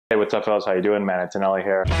Hey, what's up, fellas? How you doing, man? Antonelli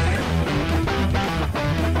here.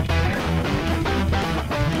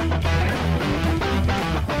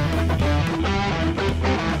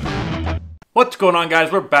 What's going on,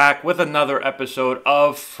 guys? We're back with another episode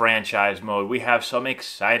of Franchise Mode. We have some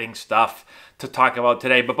exciting stuff to talk about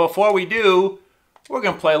today, but before we do, we're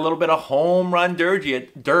going to play a little bit of home run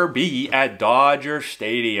derby at Dodger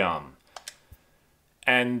Stadium.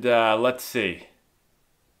 And let's see.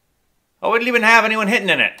 Oh, we didn't even have anyone hitting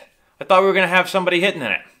in it. I thought we were going to have somebody hitting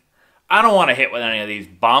in it. I don't want to hit with any of these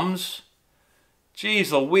bums.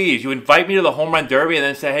 Jeez Louise, you invite me to the home run derby and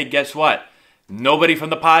then say, hey, guess what? Nobody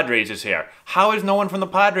from the Padres is here. How is no one from the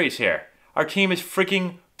Padres here? Our team is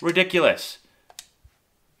freaking ridiculous.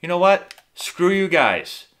 You know what? Screw you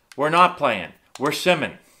guys. We're not playing. We're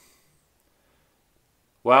simming.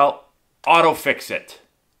 Well, auto-fix it.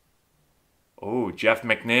 Oh, Jeff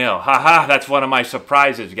McNeil. Haha, that's one of my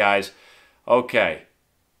surprises, guys. Okay.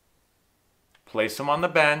 Place him on the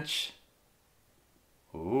bench.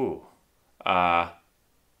 Ooh.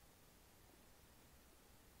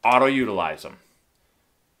 Auto-utilize them.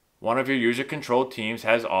 One of your user-controlled teams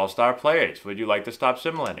has all-star players. Would you like to stop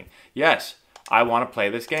simulating? Yes, I want to play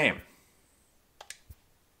this game.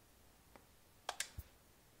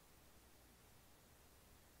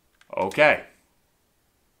 Okay.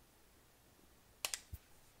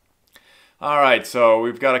 All right, so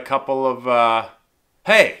we've got a couple of...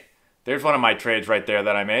 Hey, there's one of my trades right there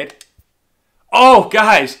that I made. Oh,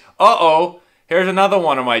 guys! Uh-oh! Here's another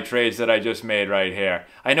one of my trades that I just made right here.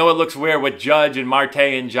 I know it looks weird with Judge and Marte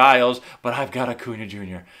and Giles, but I've got Acuna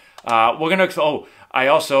Jr. I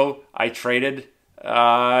traded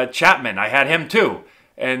Chapman. I had him too.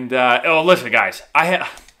 And, listen, guys.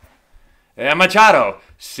 Machado.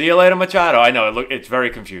 See you later, Machado. I know, it's very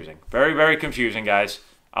confusing. Very, very confusing, guys.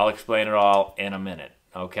 I'll explain it all in a minute,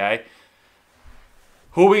 okay?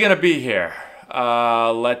 Who are we going to be here?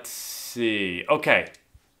 Let's see. Okay.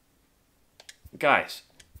 Guys,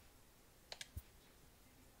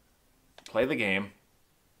 play the game.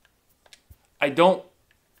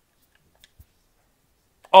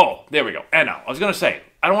 Oh, there we go. NL. I was going to say,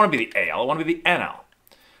 I don't want to be the AL. I want to be the NL.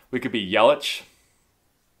 We could be Yelich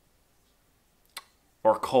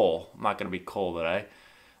or Cole. I'm not going to be Cole today.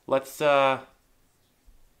 Let's just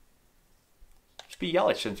be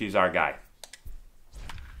Yelich since he's our guy.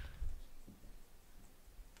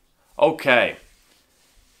 Okay.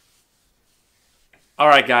 All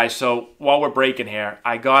right, guys, so while we're breaking here,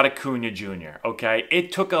 I got Acuna Jr., okay?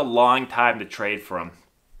 It took a long time to trade for him.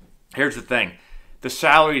 Here's the thing. The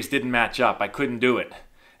salaries didn't match up. I couldn't do it.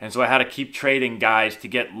 And so I had to keep trading guys to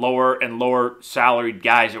get lower and lower salaried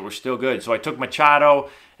guys that were still good. So I took Machado,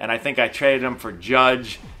 and I think I traded him for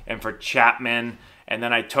Judge and for Chapman. And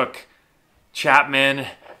then I took Chapman, and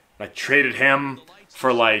I traded him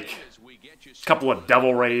for, like, a couple of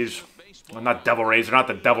Devil Rays. Well, not Devil Rays. They're not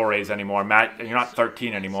the Devil Rays anymore. Matt, you're not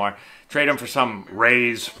 13 anymore. Trade him for some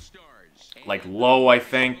Rays, like Lowe, I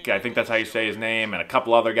think. I think that's how you say his name, and a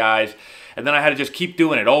couple other guys. And then I had to just keep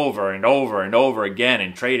doing it over and over and over again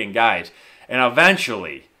and trading guys. And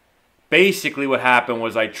eventually, basically what happened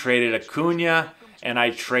was I traded Acuna and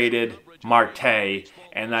I traded Marte,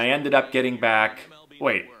 and I ended up getting back...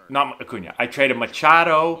 Wait, not Acuna. I traded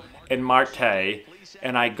Machado and Marte,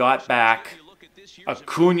 and I got back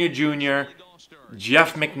Acuna Jr.,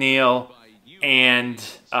 Jeff McNeil, and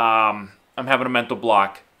I'm having a mental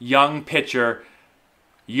block. Young pitcher,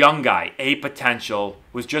 young guy, A potential,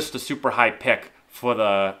 was just a super high pick for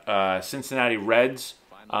the Cincinnati Reds.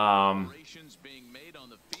 What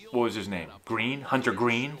was his name? Green? Hunter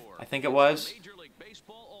Green, I think it was.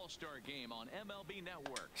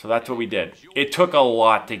 So that's what we did. It took a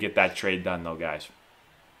lot to get that trade done, though, guys.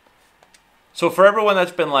 So for everyone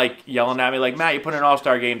that's been like yelling at me, like, Matt, you put an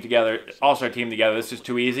all-star game together, all-star team together, this is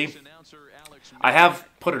too easy. I have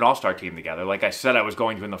put an all-star team together. Like I said I was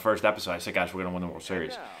going to in the first episode. I said, guys, we're going to win the World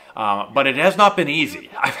Series. But it has not been easy.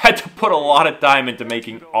 I've had to put a lot of time into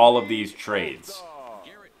making all of these trades.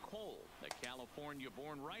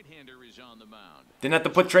 Didn't have to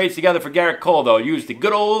put trades together for Garrett Cole, though. Used the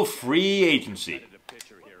good old free agency.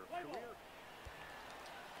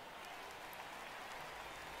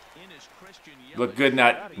 Look good in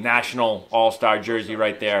that National All-Star jersey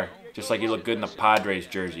right there. Just like you look good in the Padres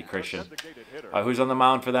jersey, Christian. Who's on the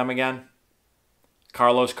mound for them again?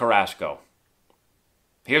 Carlos Carrasco.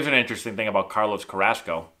 Here's an interesting thing about Carlos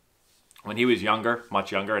Carrasco. When he was younger,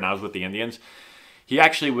 much younger, and I was with the Indians, he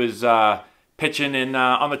actually was pitching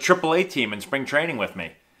on the AAA team in spring training with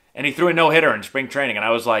me. And he threw a no-hitter in spring training. And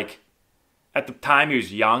I was like, at the time he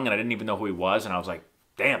was young, and I didn't even know who he was. And I was like,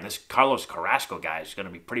 damn, this Carlos Carrasco guy is going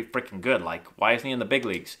to be pretty freaking good. Like, why isn't he in the big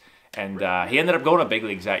leagues? And he ended up going to big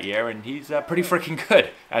leagues that year, and he's pretty freaking good,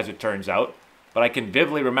 as it turns out. But I can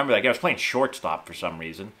vividly remember that I was playing shortstop for some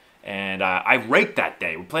reason, and I raked that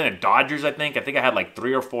day. We were playing the Dodgers, I think. I think I had like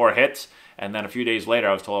 3 or 4 hits, and then a few days later,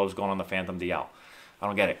 I was told I was going on the Phantom DL. I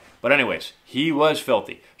don't get it. But anyways, he was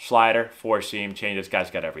filthy. Slider, 4-seam, change. This guy's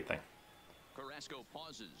got everything. Carrasco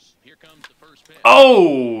pauses. Here comes the first pitch.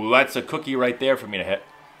 Oh, that's a cookie right there for me to hit.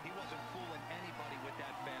 He wasn't fooling anybody with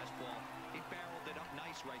that fastball. He barreled it up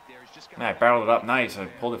nice right there. He's just got I barreled it up nice. I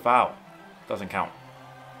pulled it foul. Doesn't count.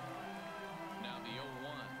 now the 0-1.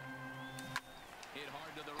 Hit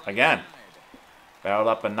hard to the right Again. side. Barreled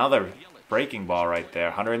up another breaking ball right there.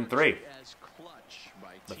 103. As clutch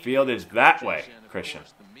by The team field is that way, and, of Christian.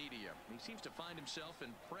 course, the media. He seems to find himself in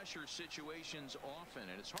pressure situations often,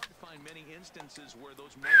 and it's hard to find many instances where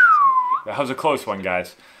those moments have That was a close one,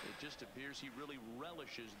 guys. It just appears he really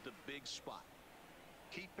relishes the big spot.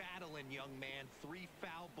 Keep battling, young man. 3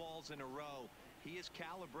 foul balls in a row. He is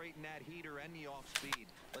calibrating that heater and the off speed.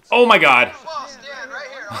 Oh my God. Ball stand right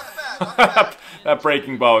here on the back. On the back. That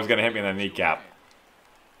breaking ball was going to hit me in the kneecap.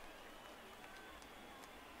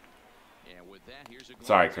 And with that, here's a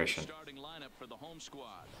Sorry, glance at the Christian. starting lineup for the home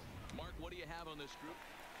squad. Mark, what do you have on this group?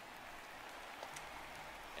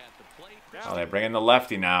 At the plate, Oh, they're bringing the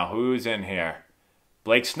lefty now. Who's in here?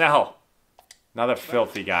 Blake Snell. Another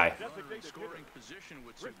filthy guy. in scoring position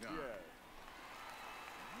with Cigar.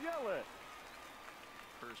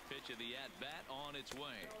 First pitch of the at-bat on its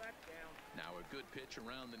way. Now a good pitch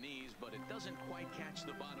around the knees, but it doesn't quite catch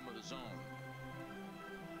the bottom of the zone.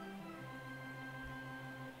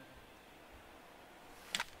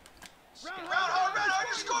 You're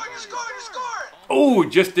scoring, you're scoring, you're scoring. Oh,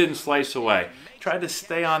 just didn't slice away. Tried to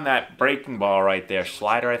stay on that breaking ball right there.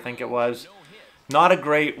 Slider, I think it was. Not a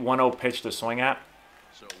great 1-0 pitch to swing at.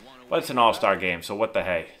 But it's an all-star game, so what the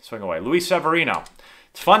hey. Swing away. Luis Severino.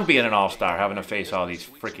 It's fun being an all-star, having to face all these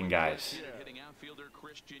freaking guys. Hitting outfielder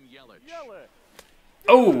Christian Yelich.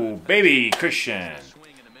 Oh, baby, Christian.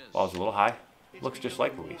 Ball's a little high. Looks just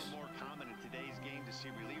like Luis. More common in today's game to see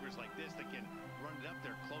relievers like this that can run it up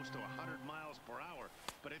there close to 100 miles per hour.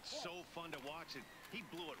 But it's so fun to watch it. He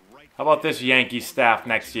blew it right. How about this Yankees staff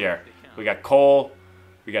next year? We got Cole.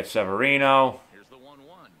 We got Severino. Here's the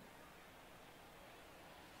 1-1.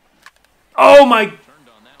 Oh my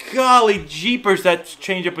golly jeepers, that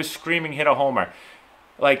changeup was screaming hit a homer.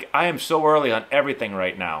 Like, I am so early on everything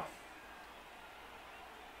right now.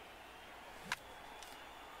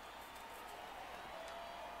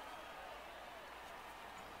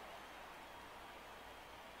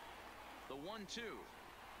 The 1-2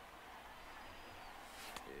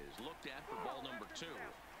 is looked at for ball number 2.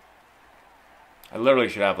 I literally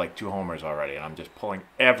should have like 2 homers already, and I'm just pulling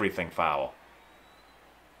everything foul.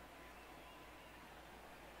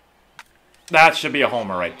 That should be a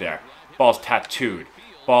homer right there. Ball's tattooed.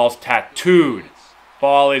 Ball's tattooed.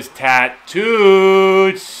 Ball is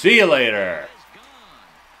tattooed. See you later.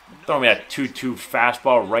 Throw me that 2-2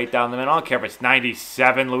 fastball right down the middle. I don't care if it's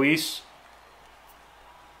 97, Luis.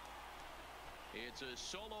 It's a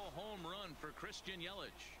solo home run for Christian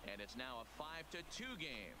Yelich, and it's now a 5-2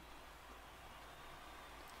 game.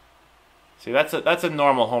 See, that's a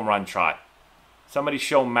normal home run trot. Somebody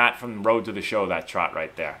show Matt from Road to the Show that trot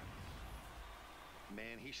right there.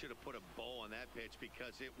 Man, he should have put a bow on that pitch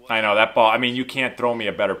because it was. I know, that ball, I mean, you can't throw me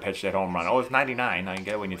a better pitch than home run. Oh, it's 99. I can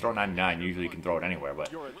get it when you throw 99. Usually you can throw it anywhere, but...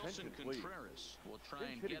 Wilson Contreras will try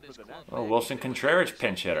and get his club. Oh, Wilson Contreras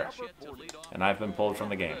pinch hitter. And I've been pulled from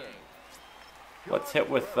the game. Let's hit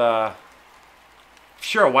with,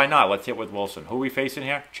 Sure, why not? Let's hit with Wilson. Who are we facing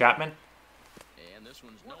here? Chapman? And this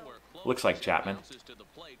one's nowhere close. Looks like Chapman. Bounces to the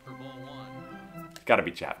plate for ball 1. It's got to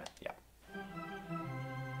be Chapman, yeah.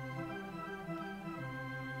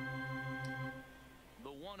 The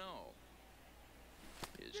 1-0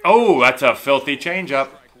 is Oh, that's a filthy changeup.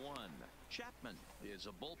 strike 1. Chapman is a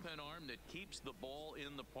bullpen arm that keeps the ball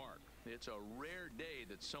in the park. It's a rare day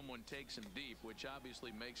that someone takes him deep, which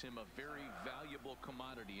obviously makes him a very valuable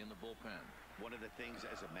commodity in the bullpen. One of the things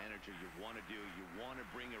as a manager you want to do, you want to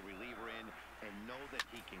bring a reliever in and know that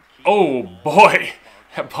he can keep. Oh, boy.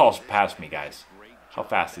 That ball's past me, guys. How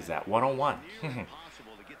fast is that? 101.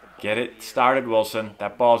 Get it started, Wilson.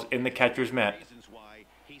 That ball's in the catcher's mitt. Reasons why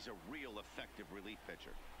he's a real effective relief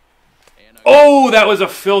pitcher. And a Oh, that was a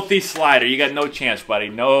filthy slider. You got no chance, buddy.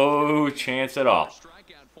 No chance at all.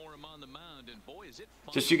 strikeout for him on the mound, and boy, is it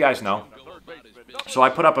fun Just so you guys know. to go about his business. So I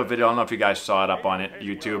put up a video. I don't know if you guys saw it up on it,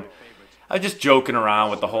 YouTube. I was just joking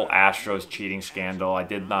around with the whole Astros cheating scandal. I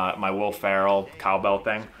did my Will Ferrell cowbell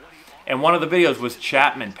thing. And one of the videos was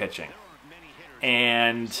Chapman pitching.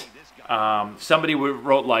 and somebody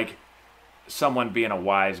wrote, like, someone being a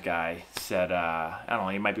wise guy said, I don't know,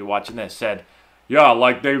 you might be watching this, said, yeah,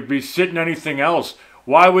 like they'd be sitting anything else.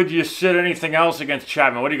 Why would you sit anything else against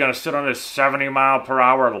Chapman? What, are you going to sit on this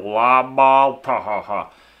 70-mile-per-hour lob ball? Ha, ha,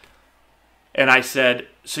 ha. And I said,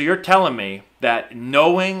 so you're telling me that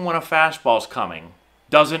knowing when a fastball's coming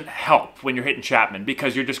doesn't help when you're hitting Chapman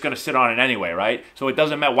because you're just going to sit on it anyway, right? So it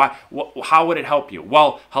doesn't matter. How would it help you?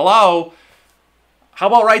 Well, hello? How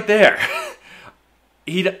about right there?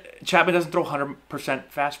 Chapman doesn't throw 100%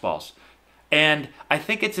 fastballs. And I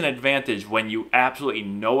think it's an advantage when you absolutely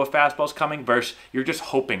know a fastball's coming versus you're just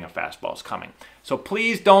hoping a fastball's coming. So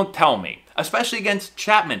please don't tell me, especially against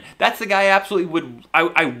Chapman. That's the guy I absolutely would,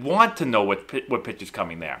 I want to know what pitch is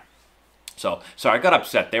coming there. So, sorry, I got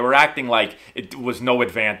upset. They were acting like it was no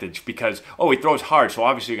advantage because, oh, he throws hard, so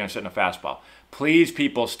obviously you're going to sit in a fastball. Please,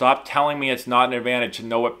 people, stop telling me it's not an advantage to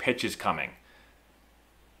know what pitch is coming.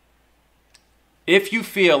 If you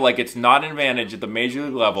feel like it's not an advantage at the major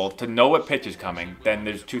league level to know what pitch is coming, then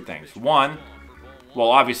there's two things. One, well,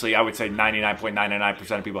 obviously, I would say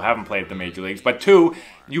 99.99% of people haven't played at the major leagues. But two,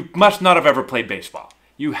 you must not have ever played baseball.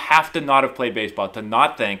 You have to not have played baseball to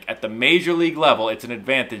not think at the major league level it's an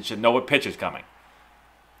advantage to know what pitch is coming.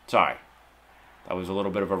 Sorry. That was a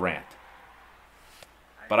little bit of a rant.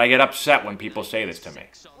 But I get upset when people say this to me.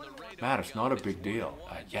 Matt, it's not a big deal.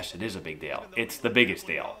 Yes, it is a big deal. It's the biggest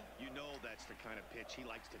deal. He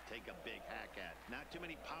likes to take a big hack at. Not too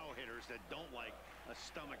many power hitters that don't like a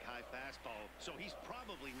stomach-high fastball, so he's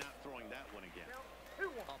probably not throwing that one again.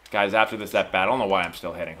 Guys, after this at bat, I don't know why I'm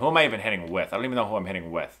still hitting. Who am I even hitting with? I don't even know who I'm hitting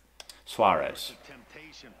with. Suarez.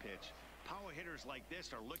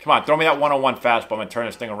 Come on, throw me that 101 fastball. I'm going to turn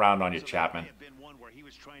this thing around on you, Chapman.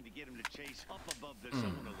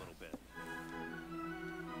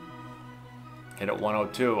 Hit at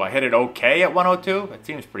 102. I hit it okay at 102? That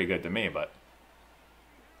seems pretty good to me, but...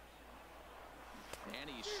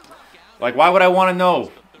 Like, why would I want to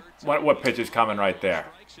know what pitch is coming right there?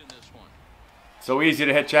 So easy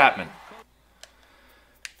to hit Chapman.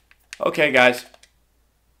 Okay, guys.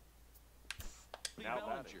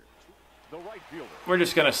 We're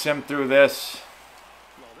just going to sim through this.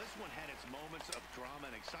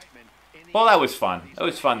 Well, that was fun. It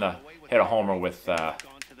was fun to hit a homer with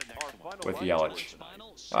Yelich.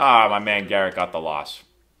 Ah, my man Garrett got the loss.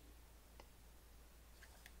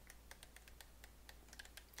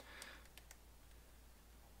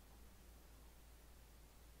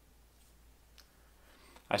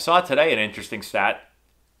 I saw today an interesting stat.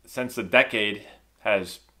 Since the decade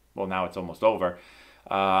has, well, now it's almost over,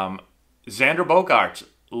 Xander Bogaerts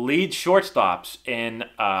leads shortstops in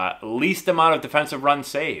least amount of defensive runs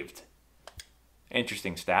saved.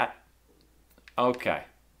 Interesting stat. Okay.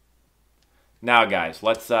 Now, guys,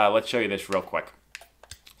 let's show you this real quick.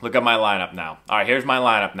 Look at my lineup now. All right, here's my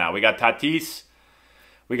lineup now. We got Tatis.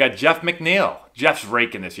 We got Jeff McNeil. Jeff's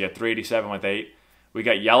raking this year, 387 with 8. We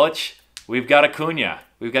got Yelich. We've got Acuna.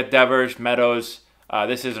 We've got Devers, Meadows.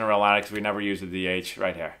 This isn't a real lineup because we never use the DH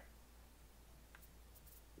right here.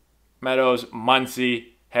 Meadows, Muncy,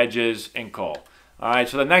 Hedges, and Cole. All right,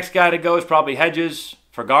 so the next guy to go is probably Hedges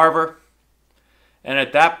for Garver. And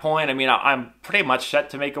at that point, I mean, I'm pretty much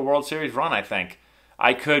set to make a World Series run, I think.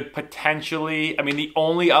 I could potentially, I mean, the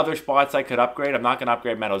only other spots I could upgrade, I'm not going to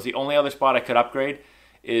upgrade Meadows. The only other spot I could upgrade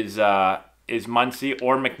is Muncy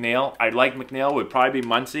or McNeil. I'd like McNeil, would probably be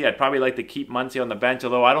Muncy. I'd probably like to keep Muncy on the bench,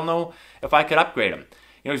 although I don't know if I could upgrade him.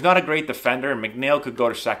 You know, he's not a great defender, and McNeil could go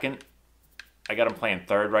to second. I got him playing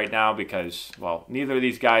third right now because, well, neither of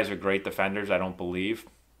these guys are great defenders, I don't believe.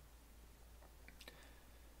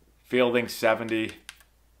 Fielding 70,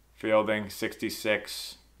 Fielding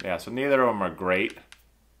 66. Yeah, so neither of them are great.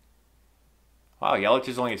 Wow, Yelich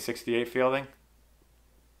is only a 68 fielding.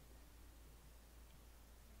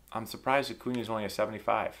 I'm surprised Acuna's only a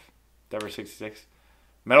 75. Devers 66.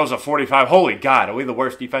 Meadows a 45. Holy God, are we the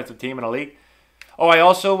worst defensive team in the league? Oh, I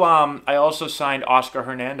also signed Oscar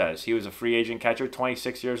Hernandez. He was a free agent catcher,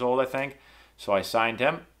 26 years old, I think. So I signed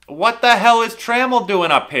him. What the hell is Trammell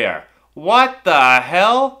doing up here? What the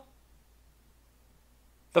hell?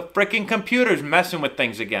 The freaking computer's messing with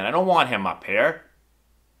things again. I don't want him up here.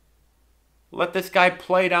 Let this guy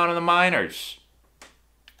play down in the minors.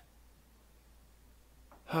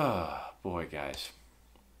 Oh, boy, guys.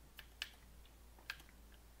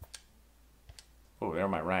 Oh, there are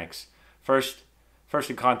my ranks. First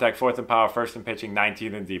in contact, fourth in power, first in pitching,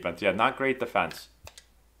 19th in defense. Yeah, not great defense.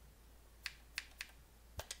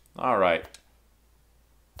 All right.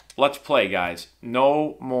 Let's play, guys.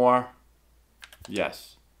 No more.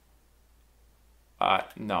 Yes.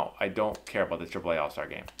 No, I don't care about the AAA All-Star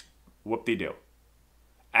game. Whoop-de-doo.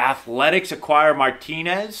 Athletics acquire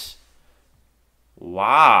Martinez.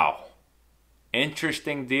 Wow.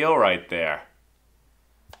 Interesting deal right there.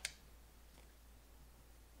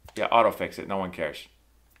 Yeah, auto fix it. No one cares.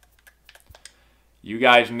 You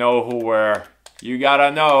guys know who we're... You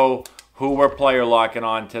gotta know who we're player locking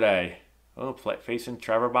on today. Oh, facing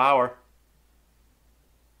Trevor Bauer.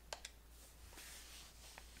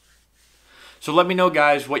 So let me know,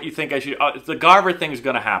 guys, what you think I should... the Garver thing is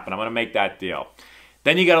going to happen. I'm going to make that deal.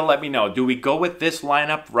 Then you got to let me know. Do we go with this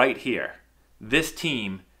lineup right here? This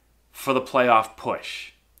team for the playoff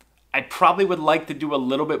push? I probably would like to do a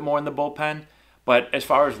little bit more in the bullpen. But as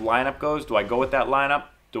far as lineup goes, do I go with that lineup?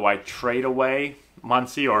 Do I trade away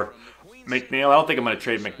Muncy or McNeil? I don't think I'm going to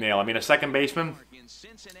trade McNeil. I mean, a second baseman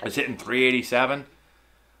is hitting 387.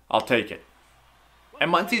 I'll take it.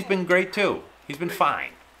 And Muncy's been great, too. He's been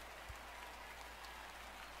fine.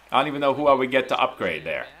 I don't even know who I would get to upgrade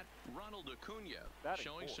there.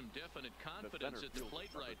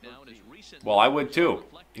 Well, I would too.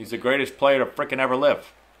 He's the greatest player to frickin' ever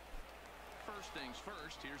live. First things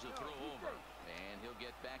first, here's a throw over, and he'll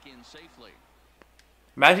get back in safely.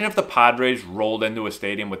 Imagine if the Padres rolled into a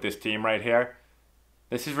stadium with this team right here.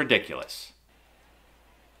 This is ridiculous.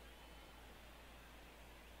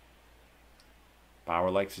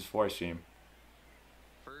 Bauer likes his four seam.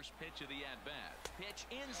 First pitch of the at-bat. Pitch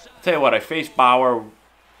inside. Tell you what, I faced Bauer.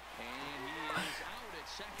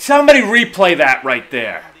 Somebody replay that right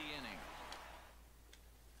there.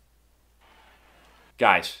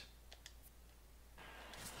 Guys.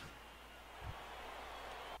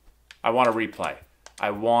 I want a replay.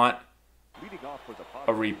 I want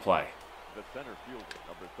a replay. The center fielder,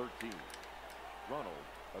 number 13, Ronald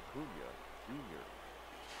Acuna Jr.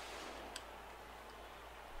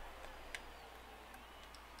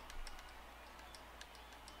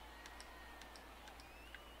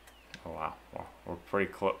 Oh wow, well, we're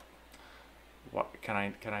pretty close. What can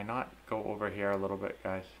I not go over here a little bit,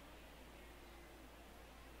 guys?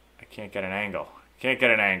 I can't get an angle. Can't get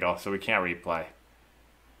an angle, so we can't replay.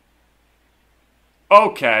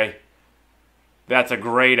 Okay. That's a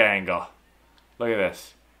great angle. Look at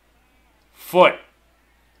this. Foot.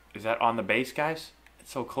 Is that on the base, guys?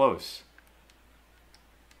 It's so close.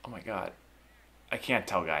 Oh my god. I can't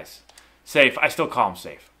tell, guys. Safe. I still call him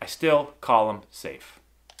safe. I still call him safe.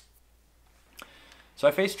 So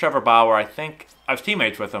I faced Trevor Bauer. I think I was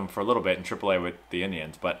teammates with him for a little bit in AAA with the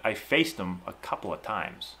Indians, but I faced him a couple of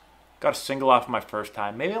times. Got a single off my first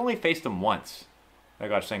time. Maybe I only faced him once. I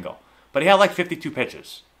got a single. But he had like 52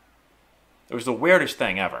 pitches. It was the weirdest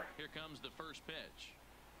thing ever. Here comes the first pitch.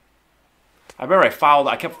 I remember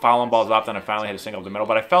I kept fouling balls off, then I finally hit a single up the middle,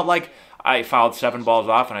 but I felt like I fouled 7 balls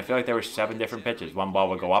off, and I feel like there were 7 different pitches. One ball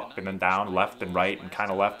would go up and then down, left and right, and kind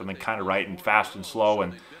of left, and then kind of right, and fast and slow,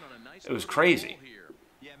 and it was crazy.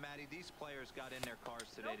 Yeah, Matty, these players got in their cars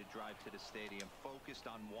today to drive to the stadium, focused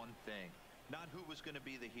on one thing. Not who was going to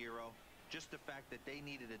be the hero, just the fact that they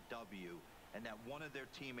needed a W, and that one of their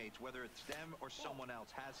teammates, whether it's them or someone else,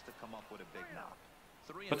 has to come up with a big knock.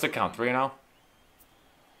 What's the count? 3-0?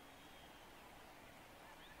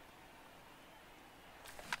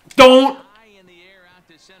 Don't! High in the air out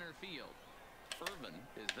to center field. Irvin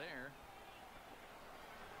is there.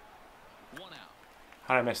 1 out.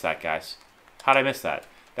 How'd I miss that, guys? How'd I miss that?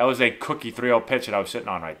 That was a cookie 3-0 pitch that I was sitting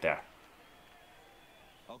on right there.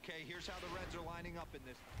 Okay, here's how the Reds are lining up in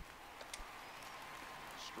this.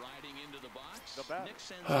 Striding into the box. Nick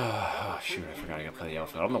sends Oh, shoot. I forgot I got to play the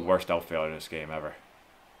outfield. I'm the worst outfielder in this game ever.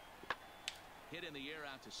 hit in the air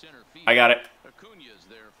out to center field. I got it. Acuna's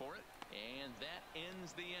there for it, and that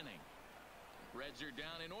ends the inning. Reds are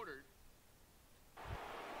down in order.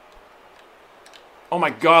 Oh my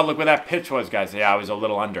god, look where that pitch was, guys. Yeah, I was a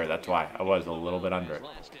little under. That's why. I was a little bit under.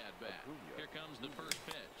 Last at bat. Here comes the first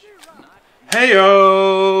pitch.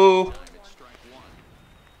 Hey-o! Time it's strike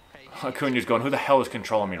one. Acuna's going, who the hell is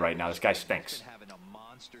controlling me right now? This guy stinks. Having a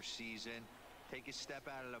monster season. Take a step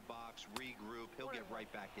out of the box, regroup. He'll get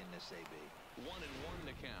right back in this AB. 1-1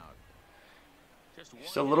 to count. Just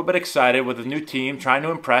Just a little bit excited with a new team, trying to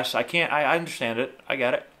impress. I understand it. I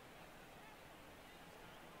get it.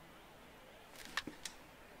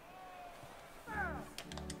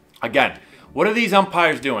 Again, what are these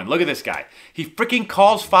umpires doing? Look at this guy. He freaking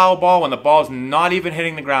calls foul ball when the ball's not even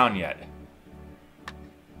hitting the ground yet.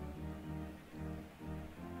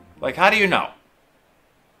 Like, how do you know?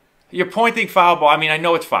 You're pointing foul ball. I mean, I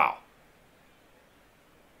know it's foul.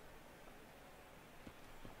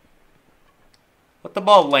 Let the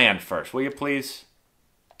ball land first, will you please?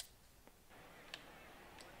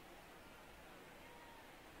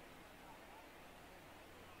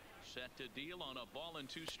 set to deal on a ball and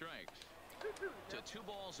 2 strikes. To 2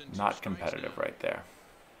 balls and 2 Not strikes competitive now. right there.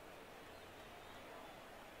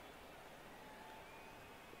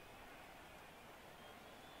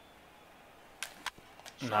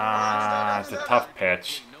 Nah, it's a tough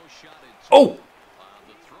pitch. No shot at Oh!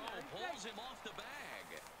 the throw pulls him off the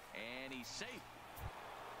bag, and he's safe.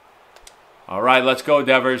 All right, let's go,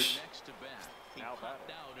 Devers. Next to bat. He popped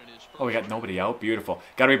out in his Oh, we got first nobody out. Beautiful.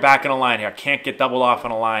 Got to be back in a line here. Can't get doubled off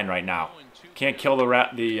on a line right now. Can't kill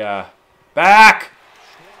the back.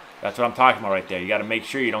 That's what I'm talking about right there. You got to make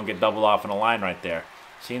sure you don't get doubled off on a line right there.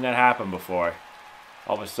 Seen that happen before.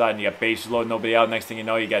 All of a sudden, you got bases loaded, nobody out. Next thing you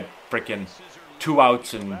know, you got freaking 2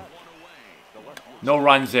 outs and no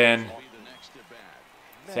runs in.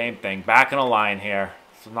 Same thing. Back in a line here.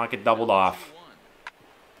 So not get doubled off.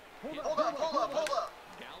 Hold up, hold up, hold up.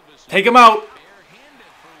 Take him out. barehanded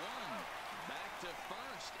for one. Back to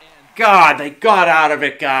first and God, they got out of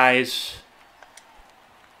it, guys.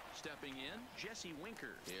 stepping in, Jesse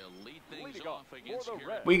Winker. He'll lead things off against for the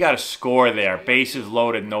Garrett. We got a score there. Bases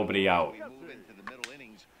loaded, nobody out. We move into the middle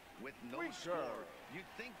innings with no score. You'd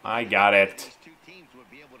think I got it. these 2 teams would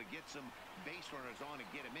be able to get some base runners on and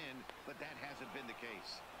get them in, but that hasn't been the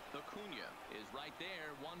case. Acuna is right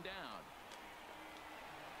there, 1 down.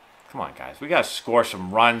 Come on, guys. We got to score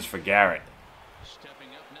some runs for Garrett. Stepping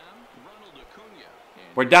up now, Ronald Acuna.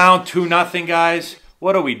 And We're down 2-0, guys.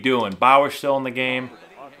 What are we doing? Bauer's still in the game. hey,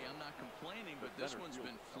 I'm not complaining, but this one's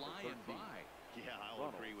been flying by. Yeah, I'll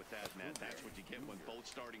agree with that, Matt. That's what you get when both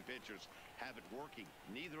starting pitchers have it working.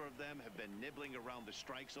 Neither of them have been nibbling around the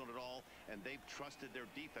strike zone at all, and they've trusted their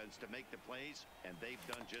defense to make the plays, and they've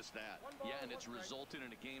done just that. Yeah, and it's resulted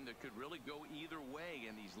in a game that could really go either way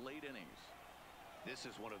in these late innings. This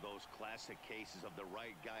is one of those classic cases of the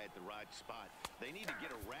right guy at the right spot. They need to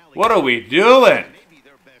get a rally. What are we doing? Maybe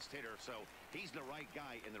their best hitter, so he's the right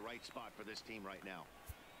guy in the right spot for this team right now.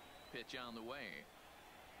 Pitch on the way.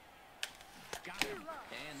 Got him.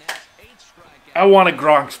 And that's 8 strikeouts. I want to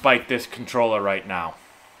Gronk spike this controller right now.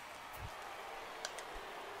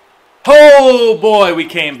 Oh, boy, we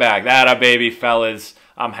came back. That a baby, fellas.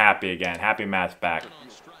 I'm happy again. Happy Matt's back. On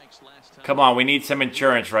strikes last time. Come on, we need some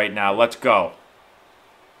insurance right now. Let's go.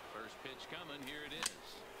 First pitch coming, here it is.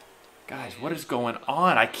 Guys, what is going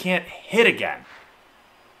on? I can't hit again.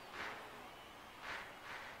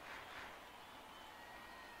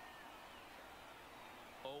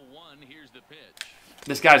 Oh, 1, here's the pitch.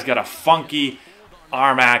 This guy's got a funky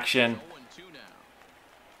arm action. 0-2 now.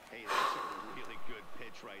 Hey, that's a really good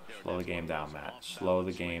pitch right there. Slow the That's game one of down, those Matt. off-balance Slow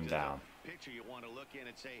the game swings as a down. Pitcher you want to look in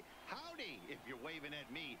and say, howdy, if you're waving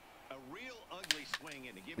at me. A real ugly swing,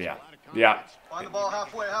 and it gives Yeah. you a lot of Yeah. confidence. Find the ball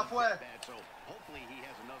halfway, halfway. So hopefully he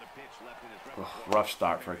has another pitch left in his Ugh, repertoire. rough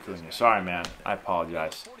start for Acuna. Sorry, man. I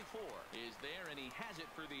apologize. 44 is there, and he has it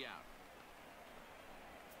for the out.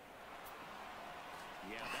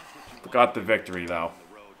 Yeah, that's what you want Got the victory, though. on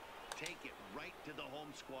the road. Take it right to the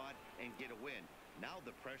home squad and get a win. Now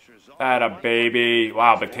the pressure is off. That a baby.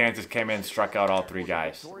 Wow, Betances came in and struck out all 3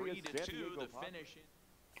 guys. 3-2, the finish.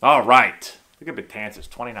 All right. Look at Betances,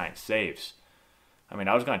 29 saves. I mean,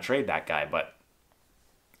 I was going to trade that guy, but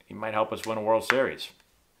he might help us win a World Series.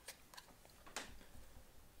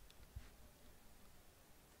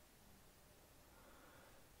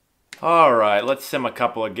 All right, let's sim a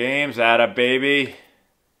couple of games. Atta baby.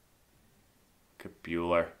 Look at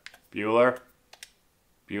Bueller. Bueller.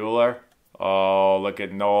 Bueller. Oh, look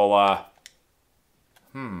at Nola.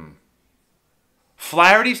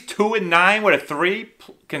 Flaherty's 2-9 with a 3.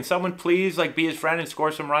 Can someone please be his friend and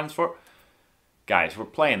score some runs for? Guys, we're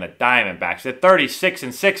playing the Diamondbacks. They're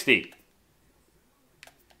 36-60.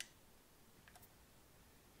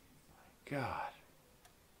 God.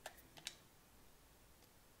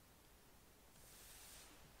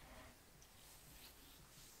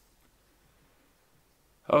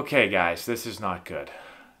 Okay, guys, this is not good.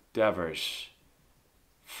 Devers.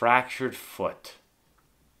 Fractured foot.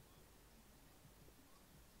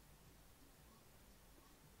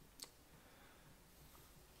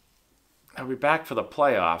 Are we back for the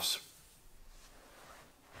playoffs?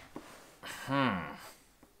 I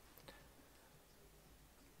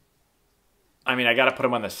mean, I got to put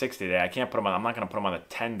him on the 60 day. I can't put him on. I'm not going to put him on the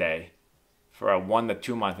 10 day for a 1 to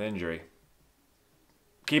 2 month injury.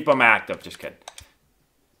 Keep him active. Just kidding.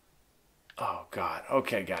 Oh, God.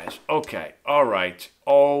 Okay, guys. Okay. All right.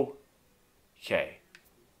 Okay.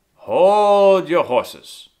 Hold your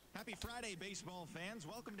horses. Happy Friday, baseball fans.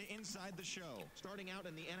 Welcome to Inside the Show. Starting out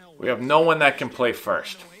in the NL We have no one that can play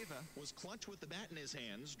first. was clutch with the bat in his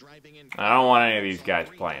hands, driving in. I don't want any of these guys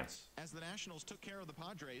playing. As the Nationals took care of the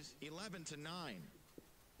Padres 11-9.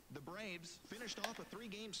 The Braves finished off a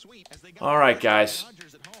 3-game sweep as they got All right, guys. the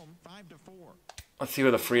Dodgers at home 5-4. Let's see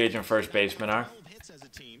who the free agent first basemen are. 12 hits as a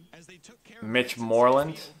team as they took care of Mitch the Reds in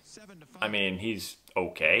Moreland. center field, 7-5. I mean, he's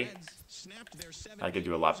okay. Reds snapped their I could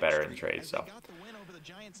do a lot better in losing trade, streak so. as they got the win over the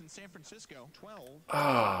Giants in San Francisco, 12.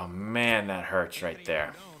 Oh, man, that hurts right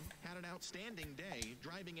there. Had an outstanding day,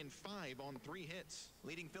 driving in 5 on 3 hits,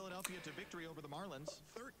 leading Philadelphia to victory over the Marlins,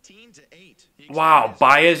 13-8. Wow,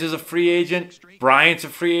 Baez is a free agent. Bryant's a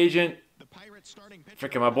free agent. The Pirates starting pitcher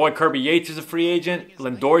Freaking my boy Kirby Yates is a free agent.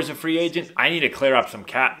 Lindor's a free agent. I need to clear up some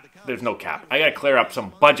cap. There's no cap. I got to clear up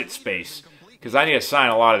some budget space because I need to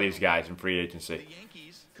sign a lot of these guys in free agency.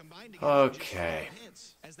 Yankees combined Okay.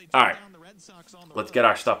 hits as they took All right. down the Red Sox on the Let's road. get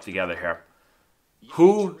our stuff together here.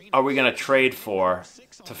 Who are we going to trade for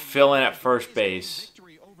to fill in at first base?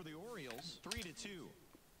 Victory over the Orioles, 3-2.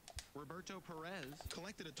 Roberto Perez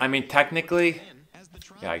collected a I mean, total technically, win as the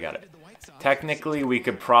Tribe yeah, I got it. defeated the White Sox Technically, we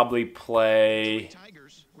could probably play.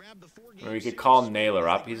 Tigers grabbed the 4-game I mean, we could series call sweep Naylor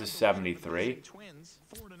as up. they He's a grabbed the win over the 73. Twins,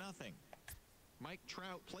 4-0. Mike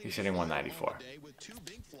Trout played He's hitting fly 194. all day with 2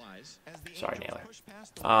 big flies as the Sorry, Angels Naylor. pushed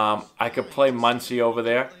past the Royals. I could play Muncy over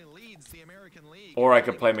there, Leads the American League. or I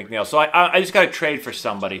could play McNeil. So I just got to trade for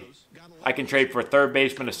somebody. I can trade for a third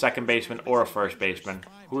baseman, a second baseman, or a first baseman.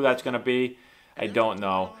 Who that's going to be, I don't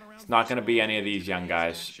know. It's not going to be any of these young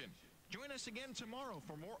guys. Join us again tomorrow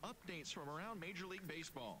for more updates from around Major League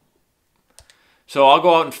Baseball. So I'll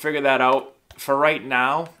go out and figure that out. For right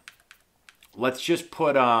now, let's just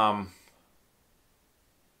put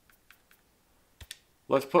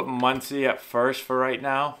let's put Muncy at first for right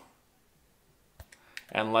now.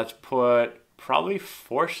 And let's put probably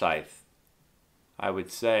Forsythe, I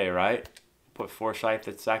would say, right? Put Forsythe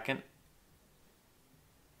at second.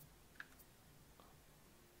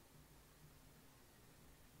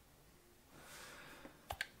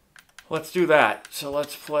 Let's do that. So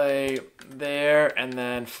let's play there and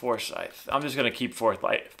then Forsythe. I'm just going to keep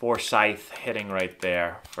Forsythe hitting right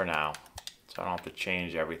there for now. So I don't have to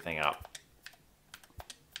change everything up.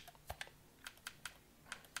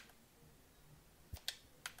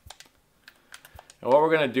 And what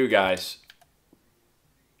we're going to do, guys,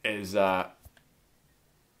 is for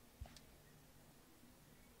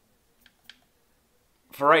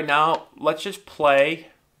right now, let's play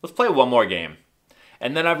one more game.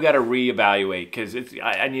 And then I've got to reevaluate because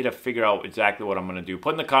I need to figure out exactly what I'm going to do.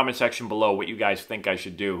 Put in the comment section below what you guys think I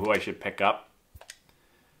should do, who I should pick up.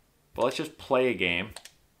 But let's just play a game.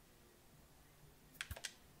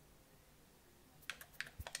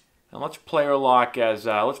 And let's player lock as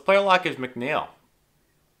McNeil.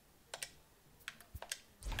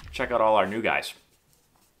 Check out all our new guys.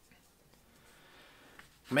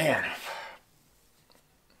 Man.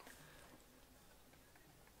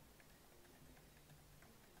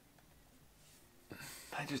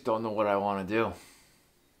 I just don't know what I want to do.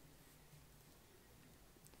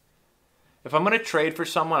 If I'm going to trade for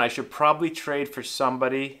someone, I should probably trade for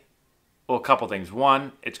somebody. Well, a couple things.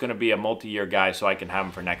 One, it's going to be a multi-year guy so I can have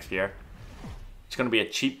him for next year. It's going to be a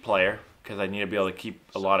cheap player because I need to be able to keep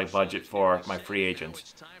a lot of budget for my free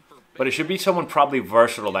agents. But it should be someone probably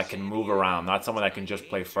versatile that can move around, not someone that can just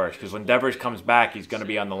play first. Because when Devers comes back, he's going to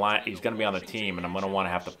be on the line. He's going to be on the team, and I'm going to want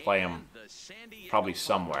to have to play him probably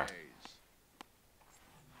somewhere.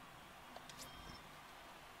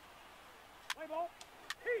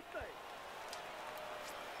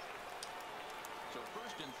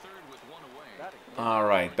 All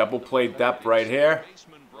right, double play depth right here.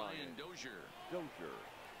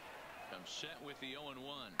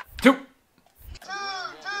 Two.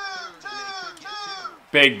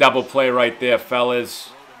 Big double play right there,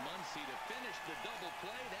 fellas.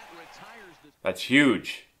 That's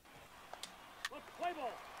huge. Look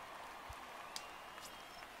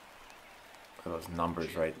at those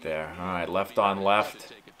numbers right there. All right, left on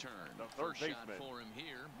left.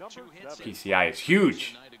 PCI is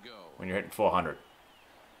huge when you're hitting 400.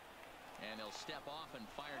 And he'll step off and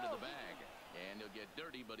fire to the bag. And he'll get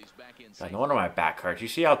dirty, but he's back in. God, no wonder my back hurts. You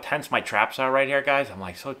see how tense my traps are right here, guys? I'm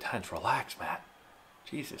like so tense. Relax, Matt.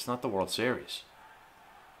 Jesus, it's not the World Series.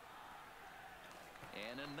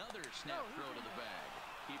 And another snap throw to the bag,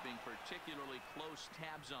 keeping particularly close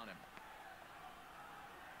tabs on him.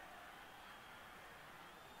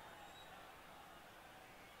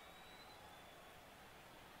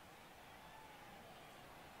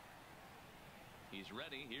 He's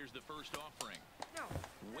ready. Here's the first offering.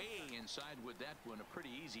 Way inside with that one. A pretty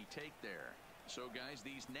easy take there. So, guys,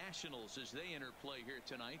 these Nationals, as they enter play here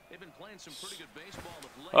tonight, they've been playing some pretty good baseball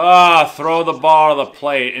of late. Ah, throw the ball to the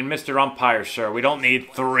plate. And Mr. Umpire, sir, we don't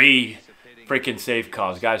need 3 freaking safe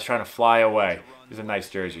calls. Guys trying to fly away. These are nice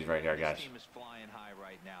jerseys right here, guys. Team is flying high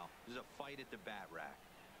right now.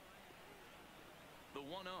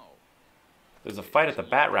 There's a fight at the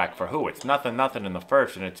bat rack for who? It's nothing in the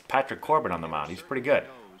first, and it's Patrick Corbin on the mound. He's pretty good.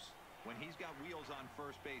 When he's got wheels on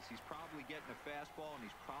first base, he's probably getting a fastball, and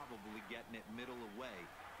he's probably getting it middle away.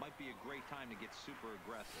 Might be a great time to get super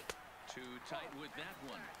aggressive. Too tight with that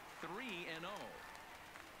one. 3-0.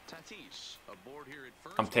 Tatis aboard here at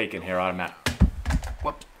first. I'm taking here automatic.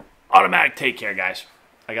 Whoops. Automatic take here, guys.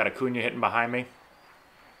 I got Acuna hitting behind me.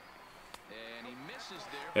 And he misses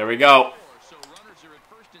there. There we go. So runners are at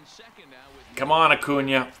first and second now with Come on,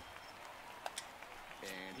 Acuna.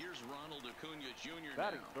 And here's Ronald Acuna Jr.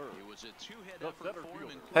 Batting now. third. It was a two-hit The effort center for him.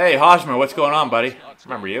 fielder. Hey, Hosmer, what's going on, buddy?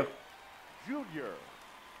 Remember you. Junior.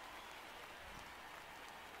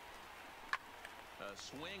 A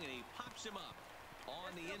swing, and he pops him up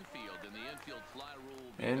on the infield. And the infield fly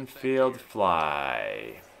rule. Infield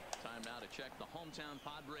fly. Time now to check the hometown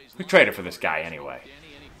Padres. We traded for this guy anyway.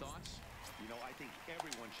 Danny, any thoughts? You know, I think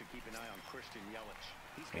everyone should keep an eye on Christian Yelich.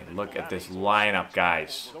 He's Hey, got look a at this lineup,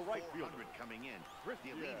 guys. The right 400 fielder. coming in.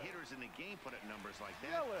 The elite hitters in the game put up numbers like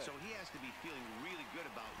that, so he has to be feeling really good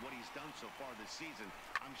about what he's done so far this season.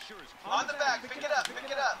 I'm sure his On the back, pick it up, pick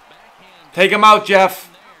it up. Backhand Take him out, Jeff.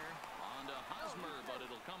 there on to Hosmer, but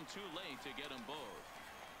it'll come too late to get them both.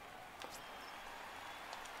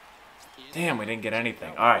 Damn, we didn't get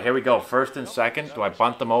anything. All right, here we go. First and second. Do I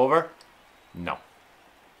bunt them over? No.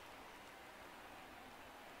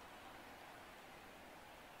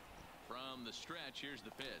 From the stretch, here's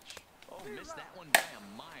the pitch. Oh, missed that one by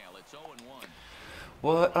a mile. It's 0-1.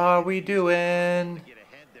 What are we doing? get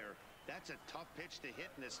ahead there. That's a tough pitch to hit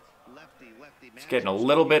in this lefty It's getting a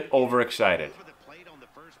little bit overexcited. Over the plate on the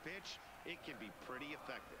first pitch, it can be pretty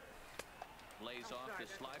effective. Lays off the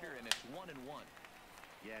slider, and it's 1-1.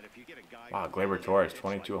 Yeah, and if you get a guy Wow, Gleyber Torres,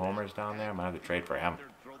 22 homers down there. I might have to trade for him.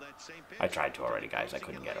 throw that same pitch. I tried to already, guys. I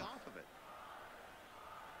couldn't get him.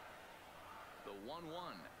 The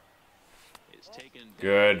 1-1 is taken down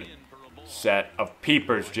Good in for a ball. set of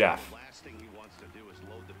peepers, Jeff. Last thing he wants to do is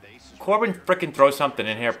load the bases. Corbin, frickin' throw something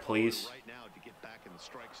in here, please. Right now to get back in the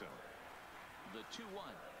strike zone. The 2-1.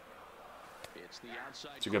 It's the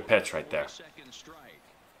outside. It's a good corner pitch right for there. the second strike.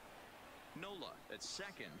 Nola at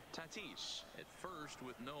second. Tatis at first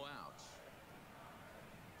with no outs.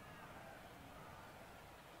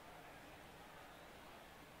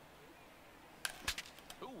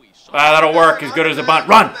 Ooh, he saw That'll work as good as a bunt.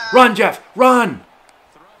 Run! Run, Jeff! Run!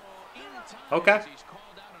 throw in time Okay. as he's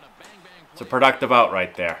called out on a bang-bang It's a play. productive out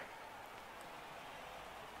right there.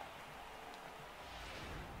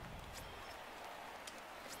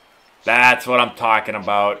 That's what I'm talking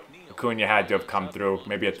about. Acuna had to have come through.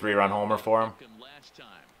 Maybe a 3-run homer for him. Last time.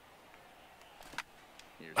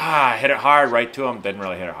 Here's Ah, hit it hard right to him. Didn't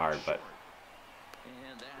really hit it hard, but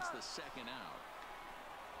And that's the second out.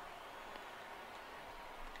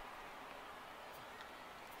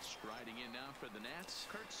 Striding in now for the Nats,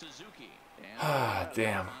 Kurt Suzuki. ah,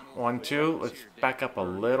 damn. 1-2. Let's back up a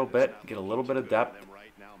little bit. Get a little bit of depth. Them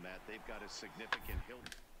right now, Matt, they've got a significant hill.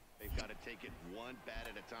 They've got to take it one bat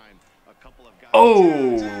at a time. A couple of guys.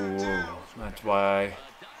 Oh, that's why.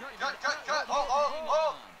 Cut,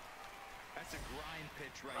 oh. That's a grind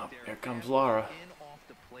pitch right Oh, there. here comes Laura. In off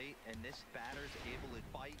the plate, and this batter's able to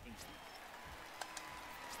bite and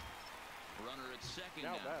Runner at second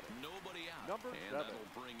Now now. batting. Nobody out. Number And 7. that'll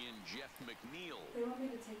bring in Jeff McNeil. They want me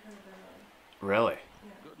to take her to Burnout. Really?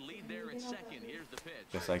 Good lead there at second. Here's the pitch.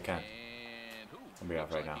 Yes, I can. And who? I'll be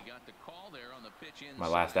off Looks right like now. He got the call there on the pitch My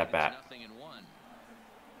last at bat. It's 0-1.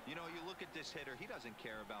 you know, you look at this hitter, he doesn't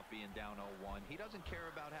care about being down 0-1. He doesn't care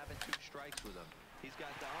about having 2 strikes with him. He's got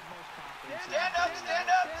the utmost confidence. Stand up, stand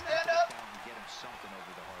up, stand up. And get him something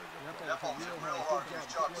over the hard. That ball's hit real hard. Here's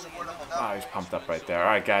Chuck. Support him on that. Oh, he's pumped up right there. All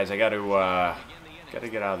right, guys, I got to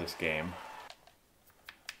get out of this game.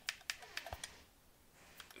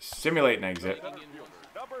 Simulate an exit.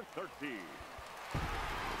 Number 13.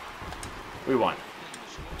 We won.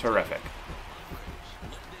 Terrific.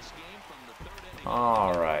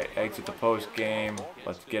 All right, exit the post game.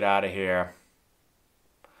 Let's get out of here.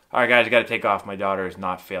 All right, guys, I got to take off. My daughter is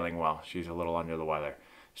not feeling well. She's a little under the weather.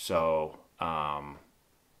 So, let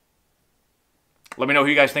me know who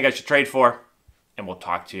you guys think I should trade for, and we'll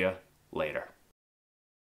talk to you later.